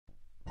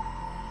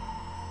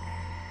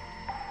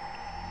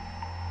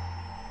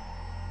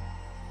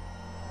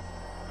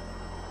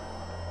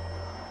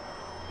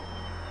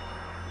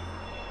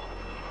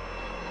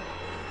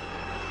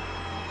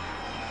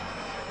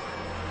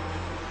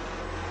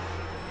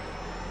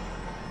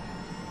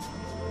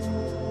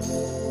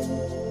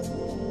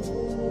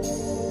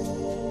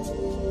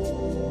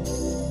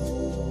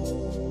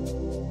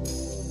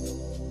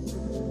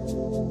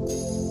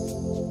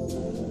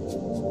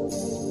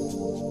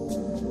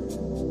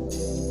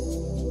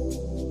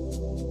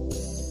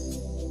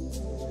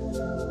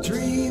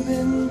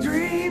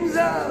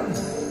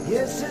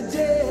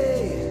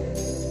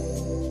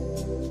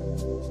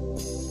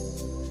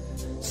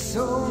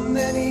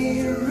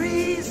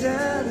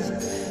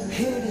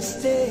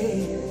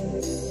stay.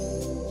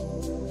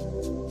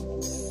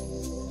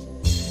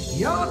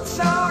 Your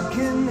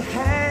talking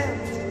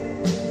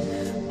hand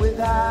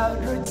without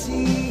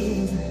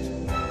routine,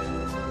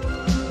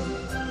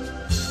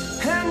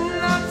 and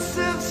lots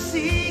of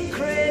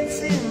secrets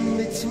in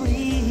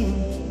between.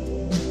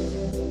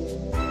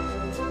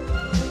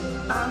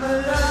 I'm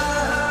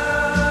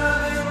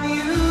loving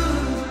you,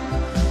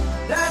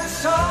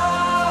 that's all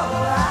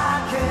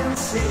I can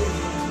say.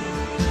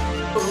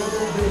 Oh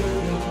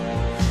baby,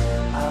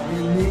 I'll be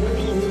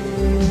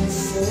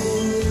missing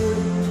you.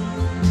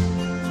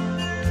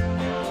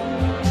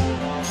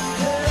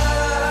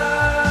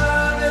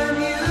 Loving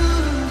you,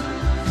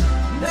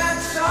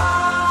 that's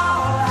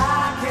all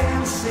I can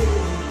say.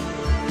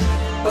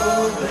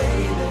 Oh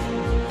baby,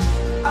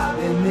 I'll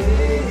be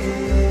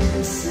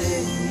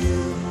missing you.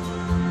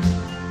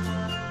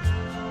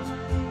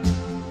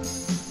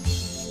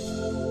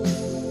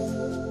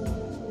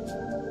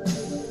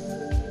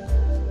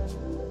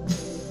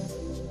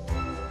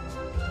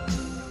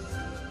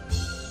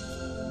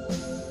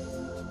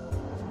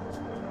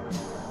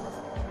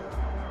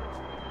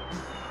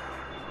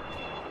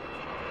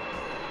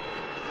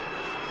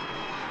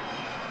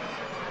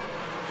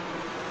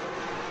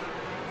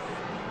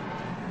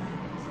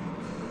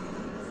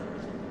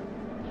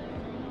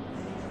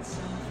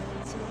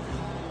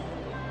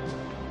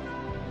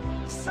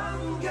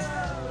 Some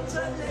girls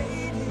are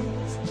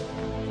ladies,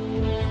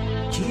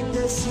 keep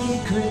their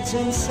secrets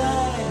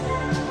inside.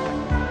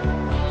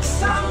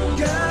 Some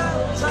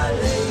girls are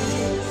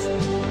ladies,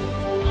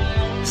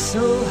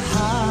 so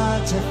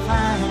hard to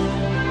find.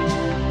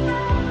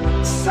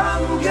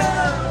 Some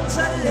girls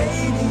are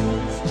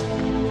ladies,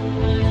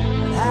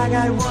 but I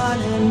got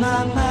one in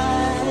my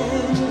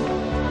mind.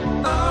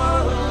 Oh,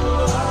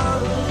 oh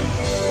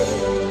yeah.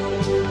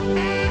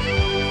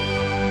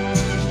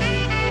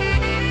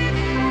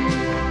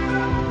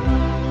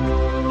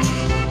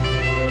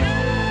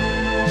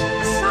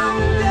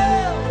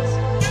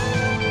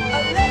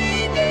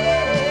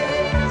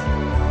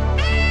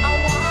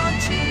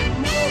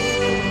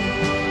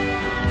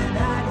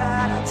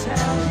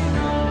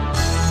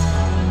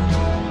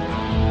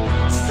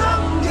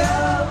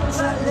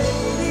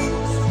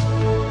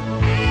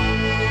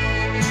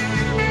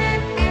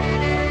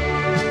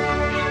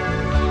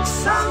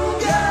 Some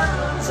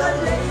girls are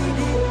ladies.